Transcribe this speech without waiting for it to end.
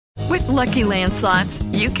Lucky Land Slots,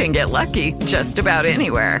 you can get lucky just about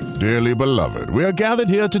anywhere. Dearly beloved, we are gathered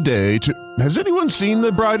here today to... Has anyone seen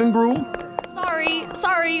the bride and groom?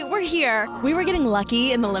 Sorry, we're here. We were getting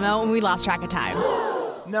lucky in the limo and we lost track of time.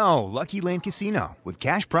 No, Lucky Land Casino, with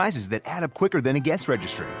cash prizes that add up quicker than a guest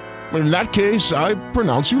registry. In that case, I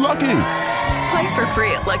pronounce you lucky. Play for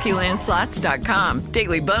free at LuckyLandSlots.com.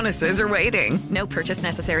 Daily bonuses are waiting. No purchase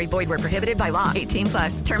necessary. Void where prohibited by law.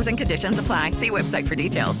 18+. Terms and conditions apply. See website for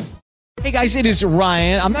details. Hey guys, it is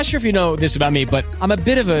Ryan. I'm not sure if you know this about me, but I'm a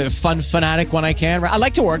bit of a fun fanatic when I can. I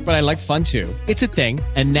like to work, but I like fun too. It's a thing.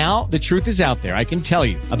 And now the truth is out there. I can tell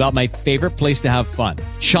you about my favorite place to have fun.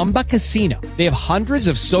 Chumba Casino. They have hundreds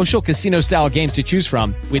of social casino style games to choose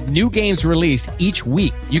from with new games released each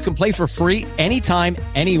week. You can play for free anytime,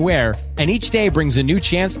 anywhere. And each day brings a new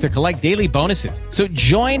chance to collect daily bonuses. So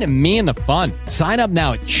join me in the fun. Sign up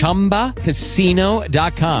now at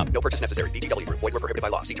ChumbaCasino.com. No purchase necessary. VGW. Void where prohibited by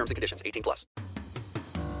law. See terms and conditions. 18+.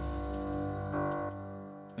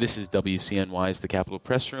 This is WCNY's The Capitol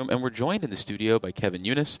Press Room, and we're joined in the studio by Kevin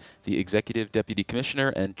Eunice, the Executive Deputy Commissioner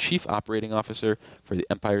and Chief Operating Officer for the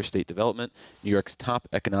Empire State Development, New York's top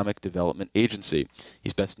economic development agency.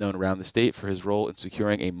 He's best known around the state for his role in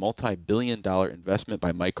securing a multi-billion-dollar investment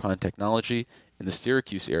by Micron Technology in the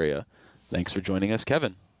Syracuse area. Thanks for joining us,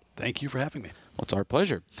 Kevin. Thank you for having me. Well, it's our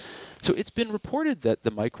pleasure. So it's been reported that the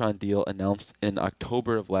Micron deal announced in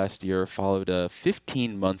October of last year followed a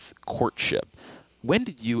 15-month courtship. When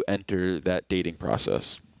did you enter that dating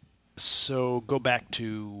process? So go back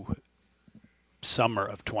to summer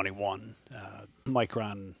of 21.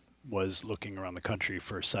 Micron was looking around the country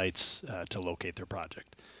for sites to locate their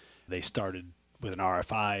project. They started with an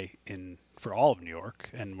RFI for all of New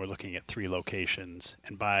York, and we're looking at 3 locations.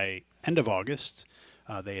 And by end of August,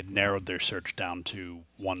 they had narrowed their search down to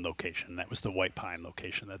 1 location. That was the White Pine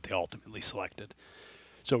location that they ultimately selected.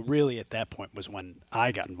 So really at that point was when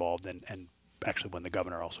I got involved and actually when the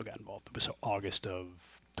governor also got involved. It was August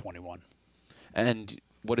of 21. And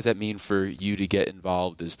what does that mean for you to get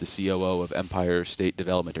involved as the COO of Empire State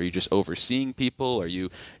Development? Are you just overseeing people? Are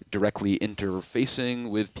you directly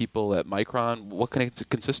interfacing with people at Micron? What can it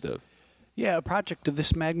consist of? Yeah, a project of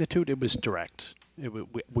this magnitude, it was direct.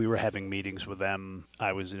 We were having meetings with them.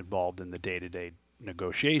 I was involved in the day-to-day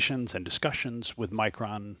negotiations and discussions with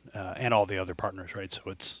Micron and all the other partners, right? So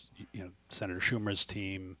it's Senator Schumer's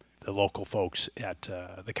team, the local folks at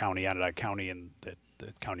the county, Onondaga County, and the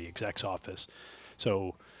county exec's office.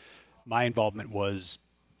 So my involvement was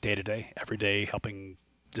day-to-day, every day, helping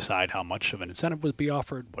decide how much of an incentive would be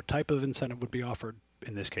offered, what type of incentive would be offered.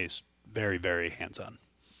 In this case, very, very hands-on.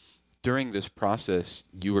 During this process,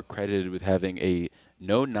 you were credited with having a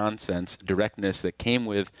no-nonsense directness that came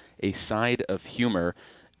with a side of humor.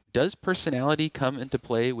 Does personality come into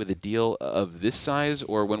play with a deal of this size,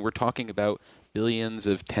 or when we're talking about billions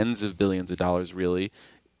of tens of billions of dollars, really,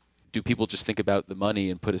 do people just think about the money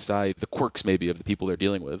and put aside the quirks maybe of the people they're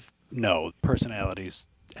dealing with? No, personalities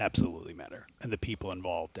absolutely matter, and the people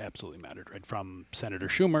involved absolutely mattered, right? From Senator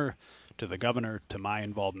Schumer to the governor to my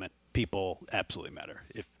involvement, people absolutely matter.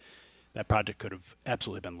 If that project could have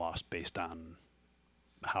absolutely been lost based on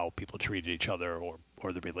how people treated each other or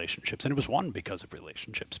the relationships. And it was won because of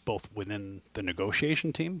relationships, both within the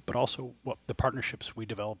negotiation team, but also the partnerships we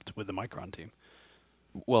developed with the Micron team.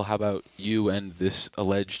 Well, how about you and this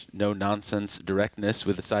alleged no-nonsense directness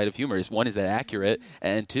with a side of humor? One, is that accurate?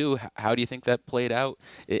 And 2, how do you think that played out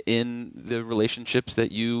in the relationships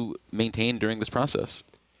that you maintained during this process?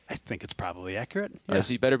 I think it's probably accurate. All right,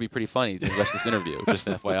 so you better be pretty funny during the rest of this interview, just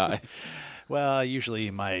an FYI. Well,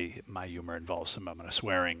 usually my humor involves some amount of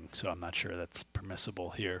swearing, so I'm not sure that's permissible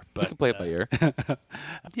here. But you can play it by ear.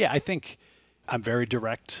 Yeah, I think I'm very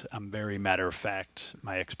direct. I'm very matter of fact.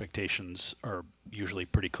 My expectations are usually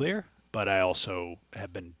pretty clear, but I also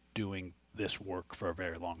have been doing this work for a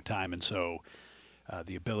very long time, and so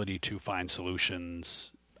the ability to find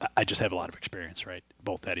solutions, I just have a lot of experience, right?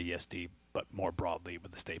 Both at ESD, but more broadly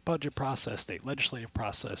with the state budget process, state legislative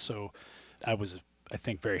process. So I was, I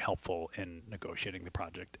think, very helpful in negotiating the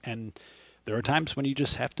project. And there are times when you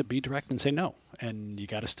just have to be direct and say no, and you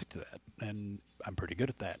got to stick to that. And I'm pretty good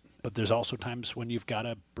at that. But there's also times when you've got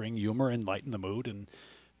to bring humor and lighten the mood, and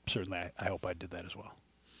certainly I hope I did that as well.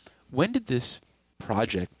 When did this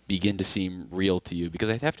project begin to seem real to you? Because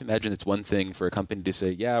I have to imagine it's one thing for a company to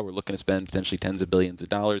say, yeah, we're looking to spend potentially tens of billions of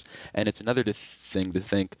dollars, and it's another thing to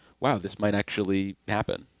think, wow, this might actually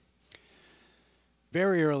happen.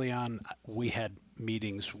 Very early on, we had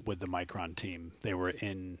meetings with the Micron team. They were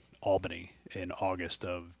in Albany in August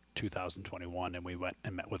of 2021, and we went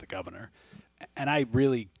and met with the governor. And I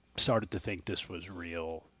really started to think this was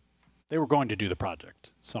real they were going to do the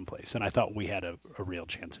project someplace, and I thought we had a real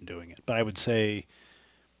chance in doing it. But I would say,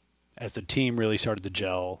 as the team really started to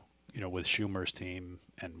gel, with Schumer's team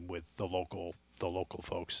and with the local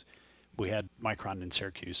folks, we had Micron in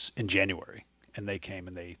Syracuse in January, and they came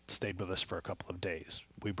and they stayed with us for a couple of days.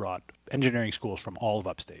 We brought engineering schools from all of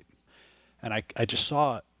upstate, and I just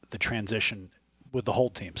saw the transition with the whole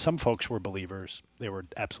team. Some folks were believers. They were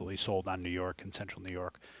absolutely sold on New York and Central New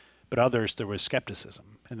York. But others, there was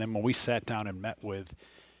skepticism. And then when we sat down and met with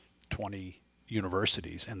 20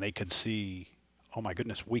 universities and they could see, oh my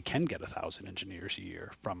goodness, we can get 1,000 engineers a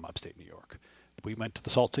year from upstate New York. We went to the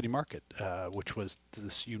Salt City Market, which was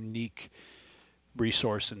this unique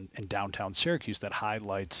resource in downtown Syracuse that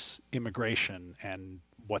highlights immigration and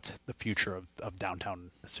what the future of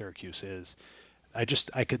downtown Syracuse is.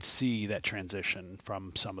 I could see that transition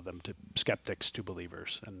from some of them to skeptics to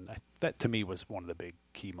believers, and that to me was one of the big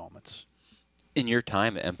key moments. In your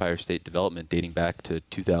time at Empire State Development, dating back to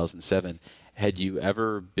 2007, had you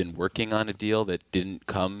ever been working on a deal that didn't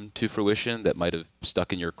come to fruition that might have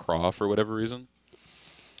stuck in your craw for whatever reason?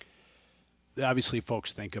 Obviously,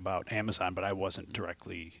 folks think about Amazon, but I wasn't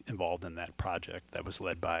directly involved in that project. That was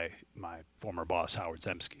led by my former boss, Howard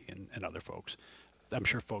Zemsky, and other folks. I'm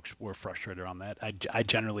sure folks were frustrated on that. I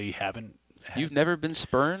generally haven't. You've never been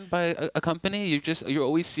spurned by a company? You're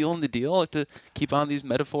always sealing the deal to keep on these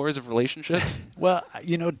metaphors of relationships? Well,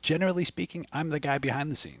 generally speaking, I'm the guy behind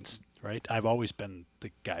the scenes, right? I've always been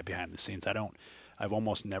the guy behind the scenes. I've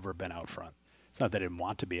almost never been out front. It's not that I didn't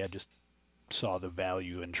want to be. I just saw the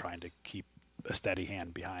value in trying to keep a steady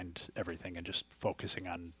hand behind everything and just focusing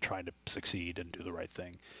on trying to succeed and do the right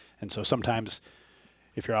thing. And so sometimes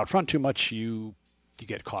if you're out front too much, you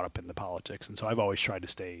get caught up in the politics. And so I've always tried to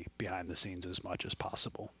stay behind the scenes as much as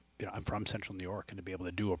possible. I'm from Central New York, and to be able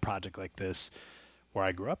to do a project like this where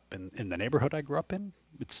I grew up and in the neighborhood I grew up in,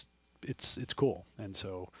 it's cool. And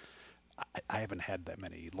so I haven't had that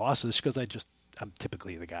many losses because I'm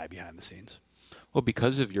typically the guy behind the scenes. Well,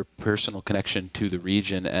 because of your personal connection to the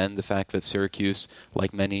region and the fact that Syracuse,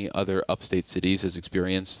 like many other upstate cities, has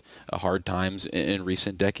experienced hard times in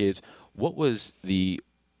recent decades, what was the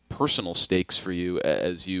personal stakes for you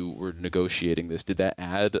as you were negotiating this? Did that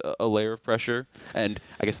add a layer of pressure? And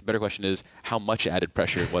I guess the better question is, how much added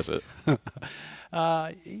pressure was it?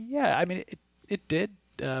 Yeah, I mean, it did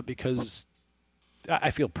because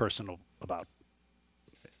I feel personal about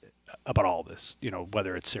all this,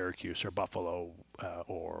 whether it's Syracuse or Buffalo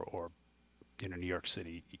or New York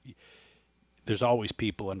City. There's always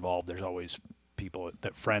people involved. There's always people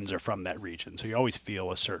that friends are from that region. So you always feel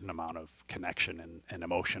a certain amount of connection and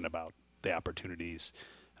emotion about the opportunities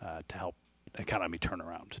to help the economy turn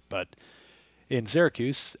around. But in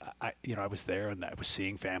Syracuse, I was there and I was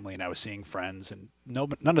seeing family and I was seeing friends, and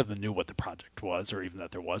none of them knew what the project was or even that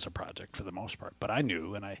there was a project for the most part. But I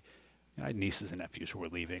knew, and I had nieces and nephews who were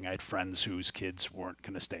leaving. I had friends whose kids weren't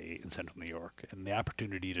going to stay in Central New York, and the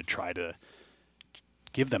opportunity to try to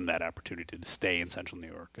give them that opportunity to stay in Central New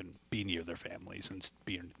York and be near their families and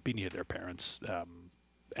be near their parents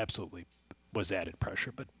absolutely was added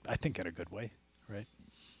pressure, but I think in a good way, right?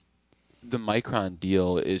 The Micron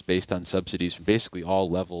deal is based on subsidies from basically all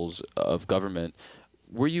levels of government.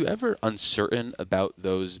 Were you ever uncertain about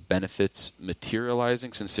those benefits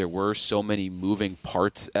materializing, since there were so many moving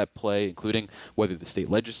parts at play, including whether the state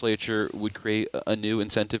legislature would create a new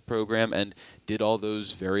incentive program? And did all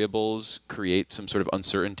those variables create some sort of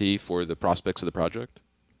uncertainty for the prospects of the project?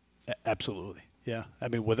 Absolutely, yeah. I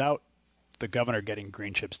mean, without the governor getting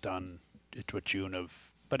green chips done into June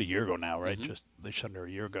of about a year ago now, right? Just under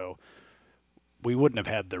a year ago, we wouldn't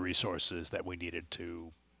have had the resources that we needed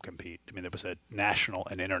to compete. I mean, there was a national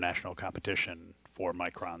and international competition for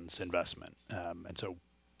Micron's investment. And so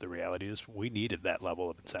the reality is we needed that level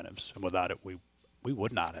of incentives. And without it, we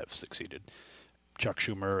would not have succeeded. Chuck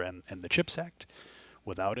Schumer and the CHIPS Act,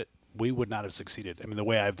 without it, we would not have succeeded. I mean, the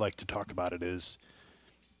way I'd like to talk about it is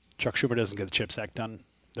Chuck Schumer doesn't get the CHIPS Act done,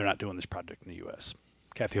 they're not doing this project in the U.S.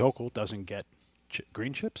 Kathy Hochul doesn't get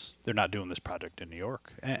green chips, they're not doing this project in New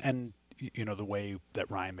York. And the way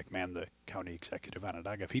that Ryan McMahon, the county executive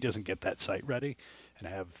Onondaga, if he doesn't get that site ready and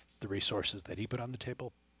have the resources that he put on the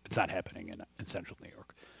table, it's not happening in Central New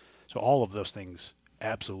York. So all of those things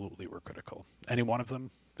absolutely were critical. Any one of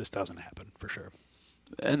them, this doesn't happen for sure.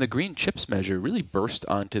 And the green chips measure really burst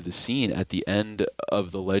onto the scene at the end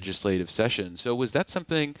of the legislative session. So was that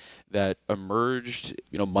something that emerged,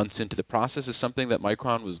 months into the process as something that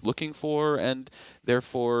Micron was looking for, and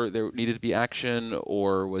therefore there needed to be action,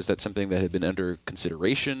 or was that something that had been under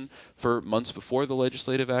consideration for months before the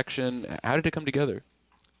legislative action? How did it come together?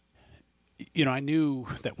 I knew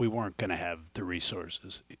that we weren't going to have the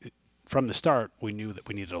resources. from the start, we knew that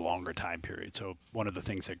we needed a longer time period. So one of the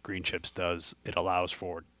things that Green Chips does, it allows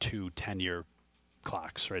for 2 10-year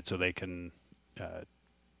clocks, right? So they can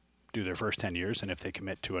do their first 10 years, and if they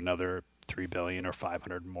commit to another 3 billion or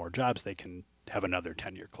 500 more jobs, they can have another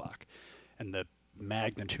 10-year clock. And the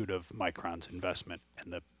magnitude of Micron's investment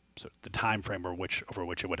and the time frame over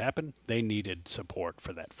which it would happen, they needed support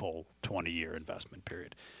for that full 20-year investment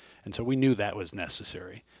period. And so we knew that was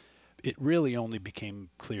necessary. It really only became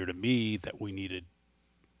clear to me that we needed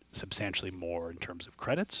substantially more in terms of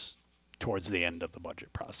credits towards the end of the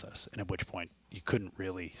budget process, and at which point you couldn't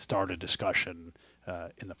really start a discussion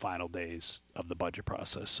in the final days of the budget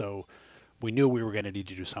process. So we knew we were going to need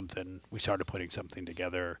to do something. We started putting something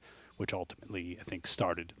together, which ultimately I think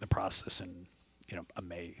started the process in a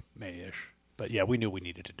May-ish. But yeah, we knew we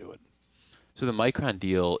needed to do it. So the Micron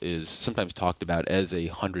deal is sometimes talked about as a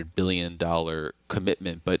 $100 billion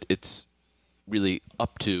commitment, but it's really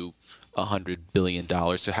up to $100 billion.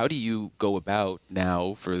 So how do you go about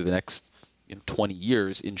now for the next 20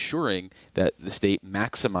 years ensuring that the state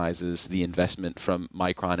maximizes the investment from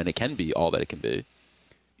Micron and it can be all that it can be?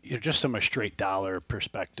 Just from a straight dollar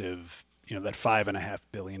perspective, that $5.5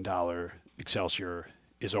 billion Excelsior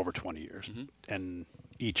is over 20 years. Mm-hmm. And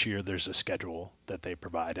each year there's a schedule that they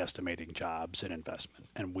provide estimating jobs and investment.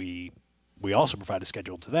 And we also provide a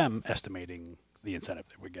schedule to them estimating the incentive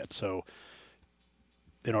that we get. So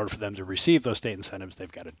in order for them to receive those state incentives,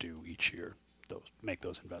 they've got to do each year make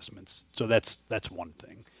those investments. So that's one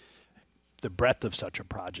thing. The breadth of such a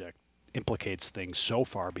project implicates things so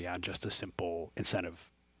far beyond just a simple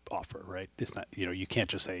incentive offer, right? It's not, you can't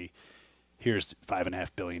just say, here's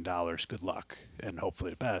 $5.5 billion, good luck, and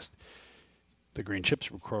hopefully the best. The Green Chips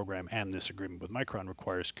program and this agreement with Micron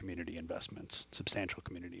requires community investments, substantial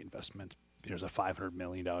community investments. There's a $500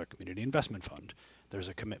 million community investment fund. There's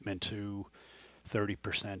a commitment to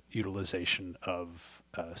 30% utilization of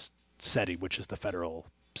SETI, which is the federal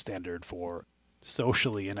standard for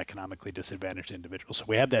socially and economically disadvantaged individuals. So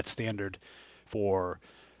we have that standard for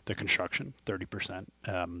the construction,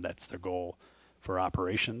 30%. That's their goal. For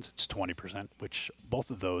operations, it's 20%, which both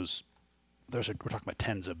of those, we're talking about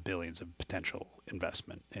tens of billions of potential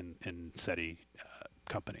investment in SETI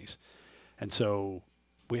companies. And so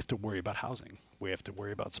we have to worry about housing. We have to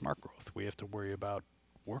worry about smart growth. We have to worry about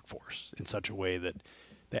workforce in such a way that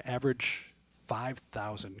the average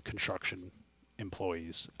 5,000 construction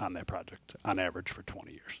employees on that project on average for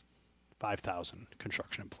 20 years. 5,000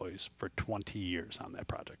 construction employees for 20 years on that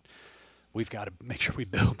project. We've got to make sure we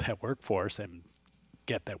build that workforce and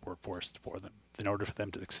get that workforce for them. In order for them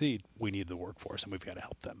to succeed, we need the workforce, and we've got to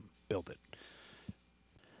help them build it.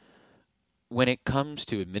 When it comes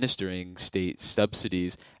to administering state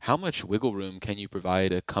subsidies, how much wiggle room can you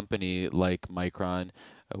provide a company like Micron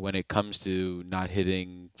when it comes to not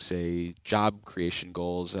hitting, say, job creation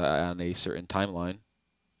goals on a certain timeline?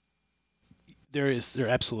 There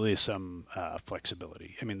absolutely is some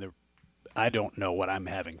flexibility. I mean, I don't know what I'm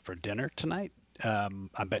having for dinner tonight. I'm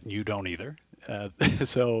betting you don't either.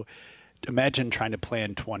 So imagine trying to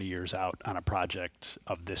plan 20 years out on a project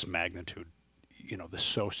of this magnitude.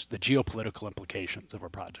 The geopolitical implications of a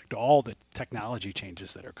project, all the technology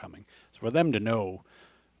changes that are coming. So for them to know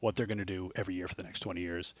what they're going to do every year for the next 20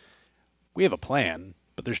 years, we have a plan,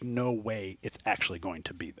 but there's no way it's actually going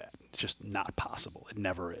to be that. It's just not possible. It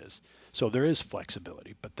never is. So there is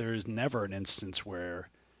flexibility, but there is never an instance where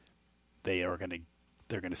they're going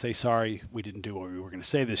to say, sorry, we didn't do what we were going to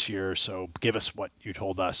say this year, so give us what you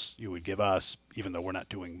told us you would give us, even though we're not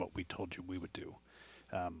doing what we told you we would do.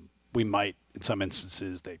 We might, in some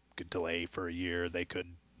instances, they could delay for a year. They could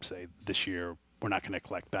say, this year we're not going to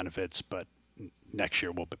collect benefits, but next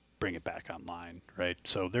year we'll bring it back online, right?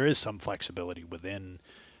 So there is some flexibility within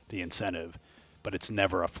the incentive, but it's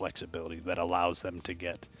never a flexibility that allows them to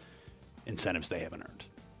get incentives they haven't earned.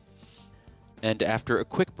 And after a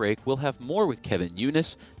quick break, we'll have more with Kevin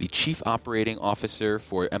Eunice, the Chief Operating Officer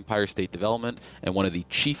for Empire State Development and one of the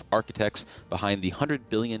chief architects behind the $100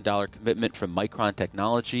 billion commitment from Micron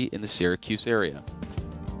Technology in the Syracuse area.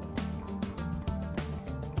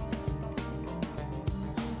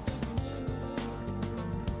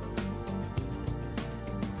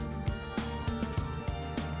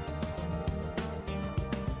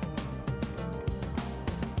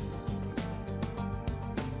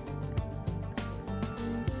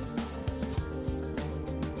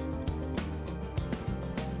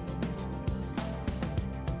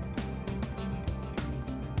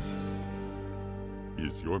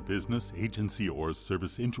 Is your business, agency, or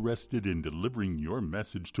service interested in delivering your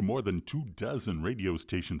message to more than 24 radio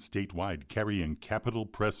stations statewide carrying Capital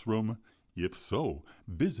Press Room? If so,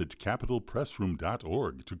 visit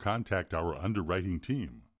capitalpressroom.org to contact our underwriting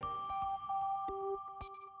team.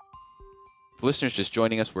 For listeners just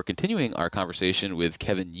joining us, we're continuing our conversation with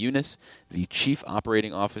Kevin Eunice, the Chief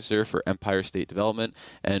Operating Officer for Empire State Development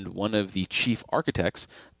and one of the chief architects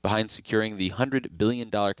behind securing the $100 billion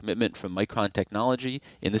commitment from Micron Technology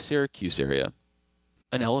in the Syracuse area.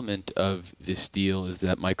 An element of this deal is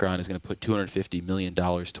that Micron is going to put $250 million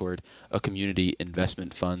toward a community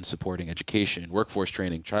investment fund supporting education, workforce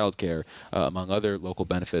training, childcare, among other local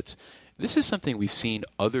benefits. This is something we've seen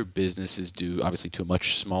other businesses do, obviously to a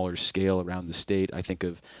much smaller scale around the state. I think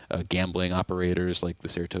of gambling operators like the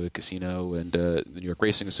Saratoga Casino and the New York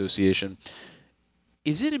Racing Association.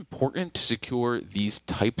 Is it important to secure these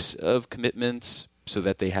types of commitments so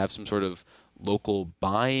that they have some sort of local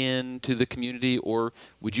buy-in to the community, or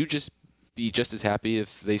would you just be just as happy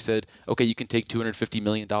if they said, okay, you can take $250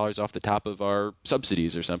 million off the top of our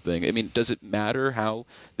subsidies or something? I mean, does it matter how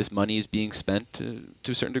this money is being spent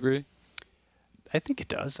to a certain degree? I think it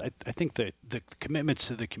does. I think the commitments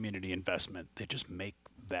to the community investment, they just make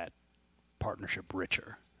that partnership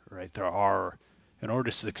richer, right? In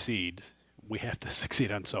order to succeed, we have to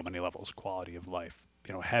succeed on so many levels, quality of life,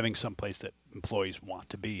 having some place that employees want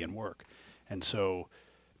to be and work. And so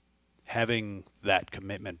having that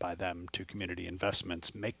commitment by them to community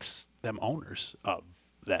investments makes them owners of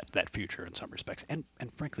that future in some respects, and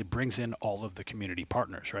frankly brings in all of the community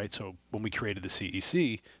partners, right? So when we created the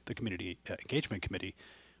CEC, the Community Engagement Committee,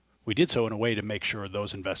 we did so in a way to make sure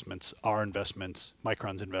those investments, our investments,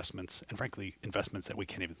 Micron's investments, and frankly investments that we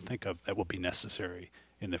can't even think of that will be necessary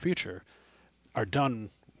in the future, are done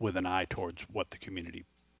with an eye towards what the community,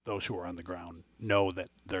 those who are on the ground, know that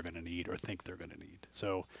they're going to need or think they're going to need.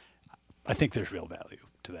 So I think there's real value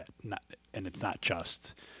to that, and it's not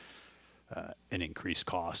just an increased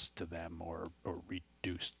cost to them or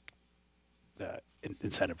reduced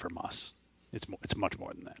incentive from us. It's much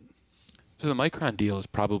more than that. So the Micron deal is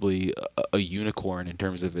probably a unicorn in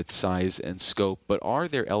terms of its size and scope, but are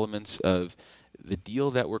there elements of the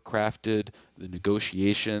deal that were crafted, the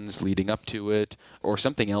negotiations leading up to it, or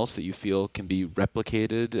something else that you feel can be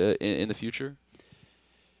replicated in the future?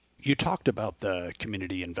 You talked about the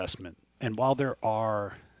community investment, and while there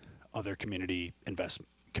are other community investment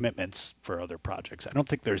commitments for other projects, I don't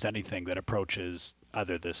think there's anything that approaches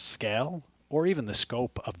either the scale or even the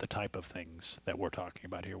scope of the type of things that we're talking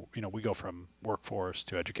about here. We go from workforce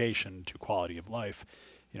to education to quality of life.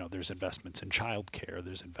 There's investments in childcare,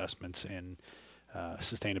 there's investments in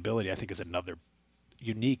sustainability, I think, is another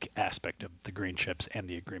unique aspect of the green chips and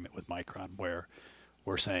the agreement with Micron, where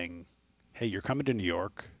we're saying, hey, you're coming to New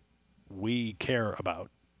York, we care about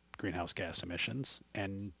greenhouse gas emissions,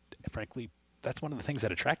 and frankly, that's one of the things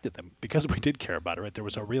that attracted them, because we did care about it, right? There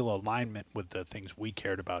was a real alignment with the things we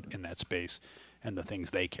cared about in that space and the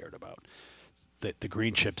things they cared about. The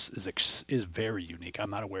green chips is very unique.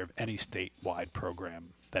 I'm not aware of any statewide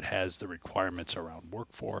program that has the requirements around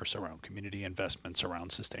workforce, around community investments,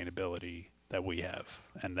 around sustainability that we have.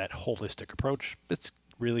 And that holistic approach, it's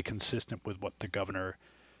really consistent with what the governor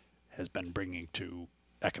has been bringing to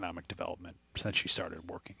economic development since she started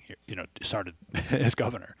working here, started as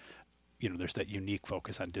governor. There's that unique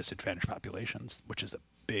focus on disadvantaged populations, which is a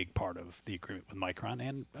big part of the agreement with Micron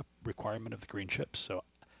and a requirement of the green chips. So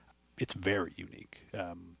it's very unique,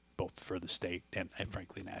 both for the state and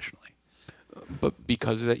frankly, nationally. But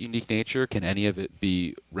because of that unique nature, can any of it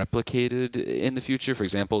be replicated in the future? For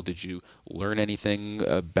example, did you learn anything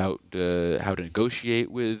about how to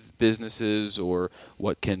negotiate with businesses, or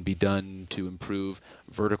what can be done to improve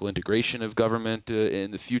vertical integration of government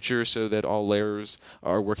in the future so that all layers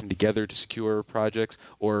are working together to secure projects?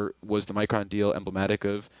 Or was the Micron deal emblematic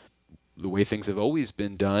of the way things have always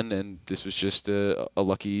been done, and this was just a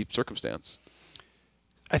lucky circumstance?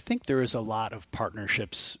 I think there is a lot of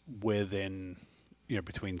partnerships within,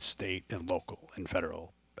 between state and local and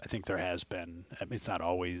federal. I think there has been. It's not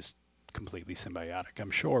always completely symbiotic, I'm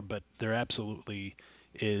sure, but there absolutely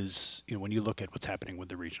is. When you look at what's happening with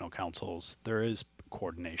the regional councils, there is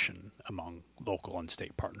coordination among local and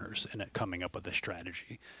state partners and coming up with a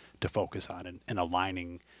strategy to focus on and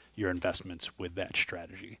aligning your investments with that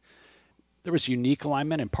strategy. There was unique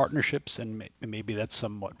alignment and partnerships, and maybe that's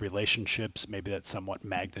somewhat relationships, maybe that's somewhat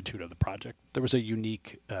magnitude of the project. There was a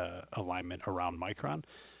unique alignment around Micron,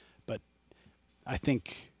 but I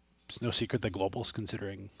think it's no secret that Global is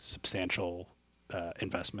considering substantial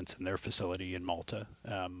investments in their facility in Malta.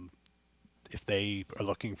 If they are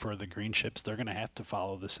looking for the green chips, they're going to have to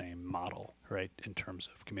follow the same model, right, in terms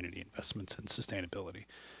of community investments and sustainability.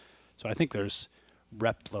 So I think there's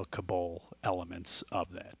replicable elements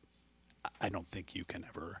of that. I don't think you can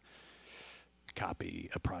ever copy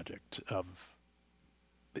a project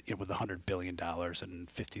with $100 billion and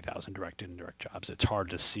 50,000 direct and indirect jobs. It's hard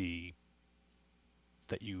to see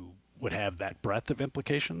that you would have that breadth of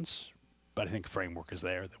implications, but I think framework is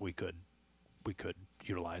there that we could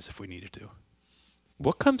utilize if we needed to.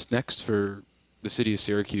 What comes next for the city of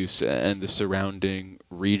Syracuse and the surrounding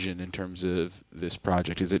region in terms of this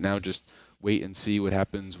project? Is it now just wait and see what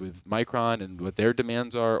happens with Micron and what their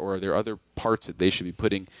demands are, or are there other parts that they should be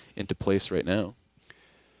putting into place right now?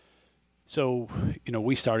 So,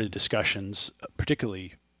 we started discussions,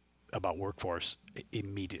 particularly about workforce,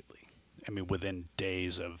 immediately. I mean, within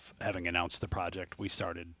days of having announced the project, we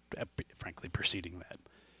started, frankly, proceeding that.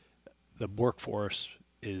 The workforce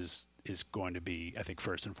is going to be, I think,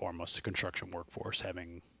 first and foremost, the construction workforce,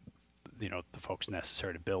 having the folks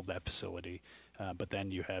necessary to build that facility. But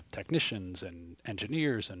then you have technicians and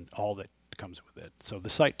engineers and all that comes with it. So the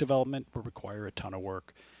site development will require a ton of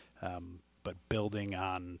work. But building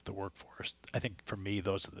on the workforce, I think for me,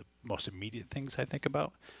 those are the most immediate things I think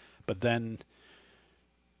about. But then,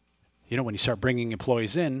 when you start bringing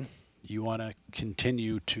employees in, you want to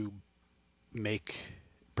continue to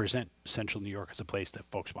present Central New York as a place that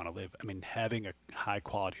folks want to live. I mean, having a high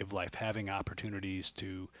quality of life, having opportunities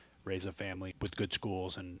to raise a family with good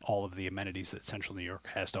schools and all of the amenities that Central New York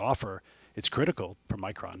has to offer, it's critical for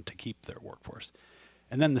Micron to keep their workforce.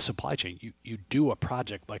 And then the supply chain. You do a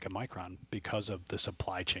project like a Micron because of the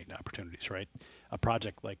supply chain opportunities, right? A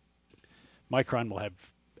project like Micron will have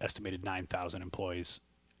estimated 9,000 employees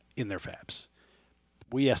in their fabs.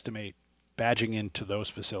 We estimate badging into those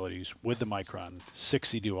facilities with the Micron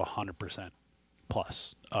 60 to 100%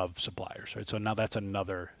 plus of suppliers, right? So now that's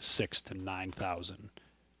another 6,000 to 9,000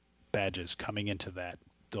 badges coming into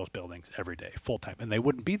those buildings every day, full time, and they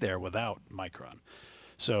wouldn't be there without Micron.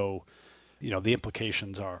 So, the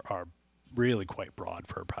implications are really quite broad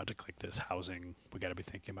for a project like this. Housing, we got to be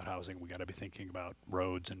thinking about housing. We got to be thinking about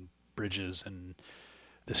roads and bridges and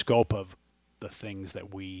the scope of the things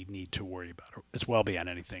that we need to worry about. It's well beyond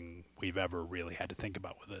anything we've ever really had to think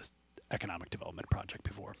about with this economic development project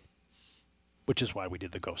before, which is why we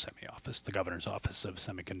did the GoSemi office, the Governor's Office of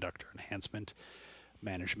Semiconductor Enhancement,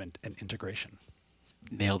 Management, and Integration.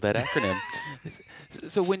 Nailed that acronym.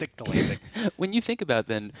 So when you think about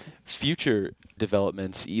then future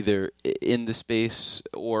developments, either in the space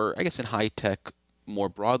or I guess in high tech more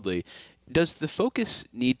broadly, does the focus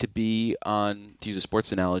need to be on, to use a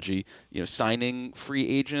sports analogy, signing free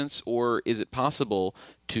agents, or is it possible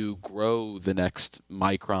to grow the next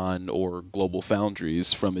Micron or Global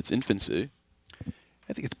Foundries from its infancy?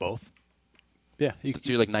 I think it's both. Yeah. So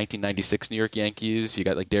you're like 1996 New York Yankees. You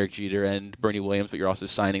got like Derek Jeter and Bernie Williams, but you're also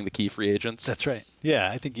signing the key free agents. That's right. Yeah,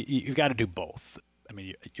 I think you've got to do both. I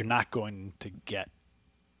mean, you're not going to get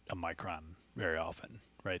a Micron very often,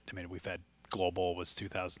 right? I mean, we've had Global was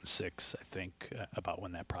 2006, I think, about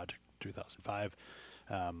when that project, 2005,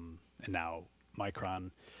 and now Micron.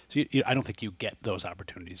 So I don't think you get those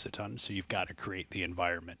opportunities a ton. So you've got to create the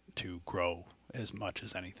environment to grow as much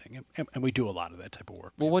as anything, and we do a lot of that type of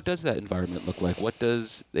work. Well, what does that environment look like? What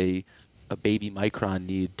does a baby Micron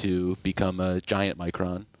need to become a giant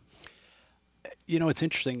Micron? It's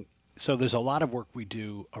interesting. So there's a lot of work we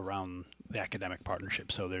do around the academic partnership.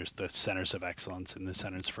 So there's the Centers of Excellence and the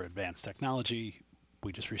Centers for Advanced Technology.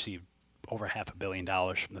 We just received over $500 million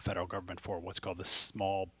from the federal government for what's called the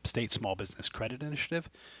State Small Business Credit Initiative,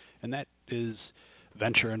 and that is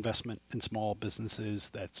venture investment in small businesses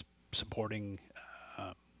that's supporting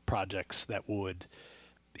projects that would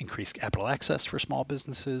increase capital access for small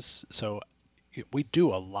businesses. So we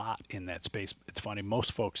do a lot in that space. It's funny,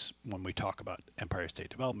 most folks, when we talk about Empire State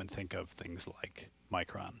Development, think of things like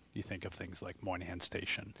Micron. You think of things like Moynihan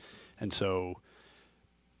Station. And so,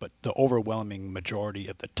 but the overwhelming majority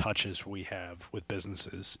of the touches we have with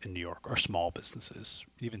businesses in New York are small businesses,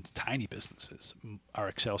 even tiny businesses. Our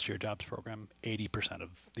Excelsior Jobs program, 80% of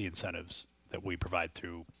the incentives that we provide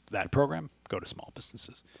through that program go to small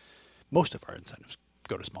businesses. Most of our incentives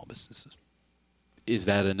go to small businesses. Is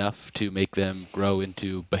that enough to make them grow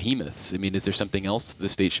into behemoths? I mean, is there something else the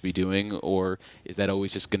state should be doing, or is that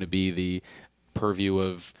always just going to be the purview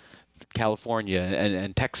of California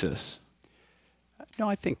and Texas? No,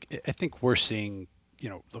 I think we're seeing,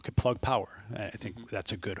 look at Plug Power. I think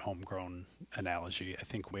that's a good homegrown analogy. I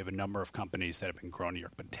think we have a number of companies that have been grown in New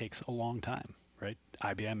York, but it takes a long time, right?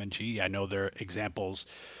 IBM and GE, I know they're examples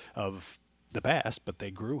of the past, but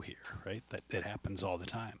they grew here, right? That it happens all the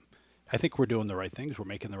time. I think we're doing the right things. We're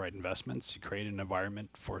making the right investments. You create an environment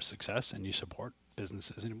for success, and you support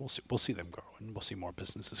businesses, and we'll see them grow, and we'll see more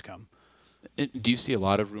businesses come. Do you see a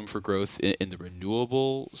lot of room for growth in the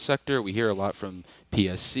renewable sector? We hear a lot from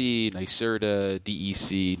PSC, NYSERDA,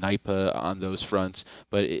 DEC, NYPA on those fronts,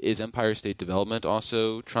 but is Empire State Development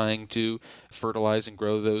also trying to fertilize and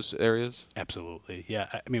grow those areas? Absolutely. Yeah.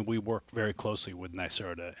 I mean, we work very closely with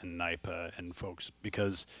NYSERDA and NYPA and folks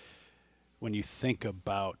because when you think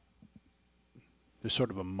about, there's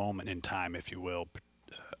sort of a moment in time, if you will,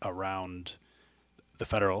 around the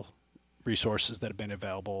federal resources that have been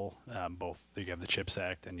available. Both you have the CHIPS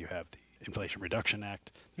Act and you have the Inflation Reduction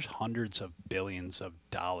Act. There's hundreds of billions of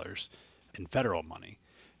dollars in federal money.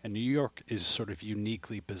 And New York is sort of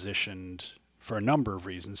uniquely positioned for a number of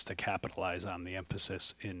reasons to capitalize on the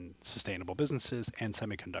emphasis in sustainable businesses and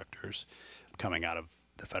semiconductors coming out of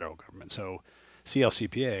the federal government. So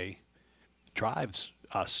CLCPA drives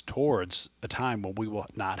us towards a time when we will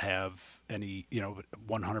not have any,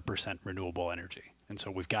 100% renewable energy. And so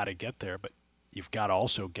we've got to get there, but you've got to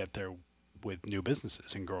also get there with new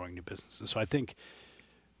businesses and growing new businesses. So I think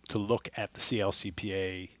to look at the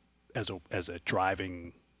CLCPA as a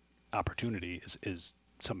driving opportunity is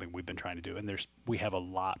something we've been trying to do. And we have a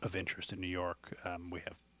lot of interest in New York.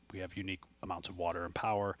 We have unique amounts of water and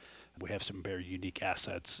power. We have some very unique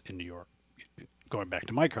assets in New York. Going back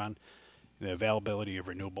to Micron, the availability of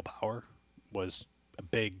renewable power was a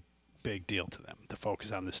big deal to them. The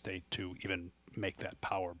focus on the state to even make that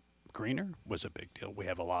power greener was a big deal. We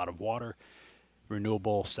have a lot of water.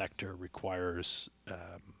 Renewable sector requires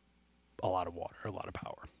a lot of water, a lot of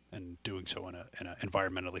power, and doing so in an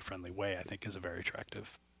environmentally friendly way, I think, is a very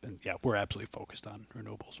attractive. And yeah, we're absolutely focused on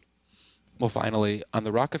renewables. Well, finally, on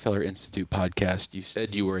the Rockefeller Institute podcast, you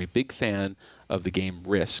said you were a big fan of the game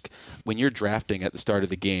Risk. When you're drafting at the start of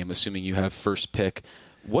the game, assuming you have first pick,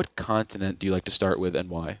 what continent do you like to start with and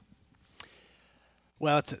why?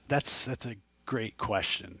 Well, that's a great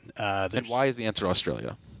question. And why is the answer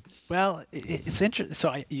Australia? Well, it's interesting.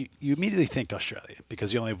 So you immediately think Australia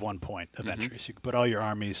because you only have 1 point of entry. So you can put all your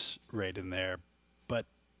armies right in there. But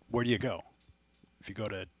where do you go? If you go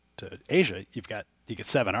to Asia, you get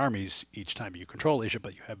 7 armies each time you control Asia,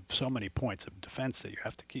 but you have so many points of defense that you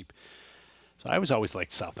have to keep. So I was always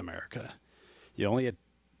like South America. You only had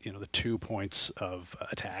the 2 points of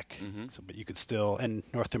attack, but you could still. And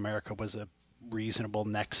North America was a reasonable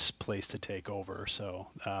next place to take over. So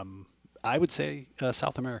I would say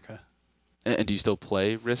South America. And do you still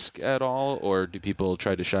play Risk at all, or do people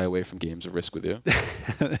try to shy away from games of Risk with you?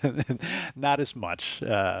 Not as much,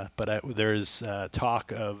 but there's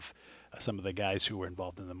talk of some of the guys who were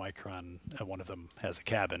involved in the Micron. One of them has a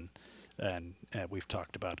cabin, and we've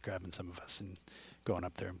talked about grabbing some of us and going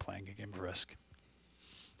up there and playing a game of Risk.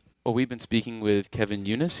 Well, we've been speaking with Kevin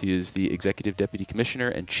Eunice. He is the Executive Deputy Commissioner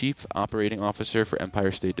and Chief Operating Officer for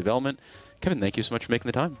Empire State Development. Kevin, thank you so much for making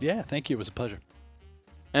the time. Yeah, thank you. It was a pleasure.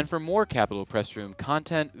 And for more Capitol Press Room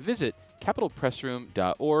content, visit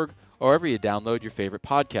capitalpressroom.org or wherever you download your favorite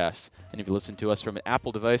podcasts. And if you listen to us from an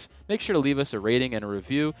Apple device, make sure to leave us a rating and a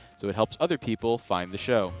review so it helps other people find the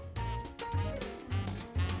show.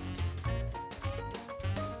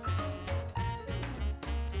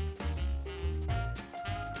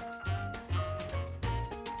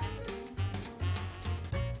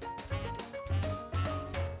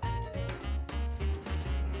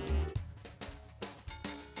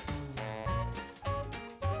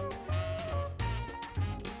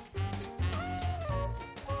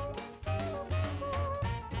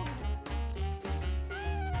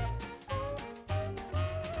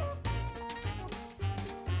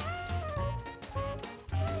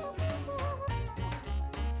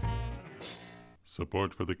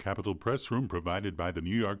 Support for the Capitol Press Room provided by the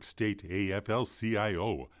New York State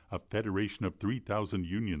AFL-CIO, a federation of 3,000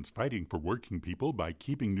 unions fighting for working people by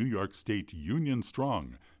keeping New York State union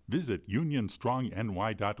strong. Visit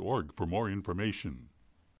unionstrongny.org for more information.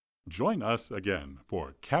 Join us again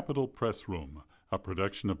for Capitol Press Room, a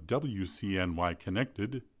production of WCNY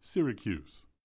Connected, Syracuse.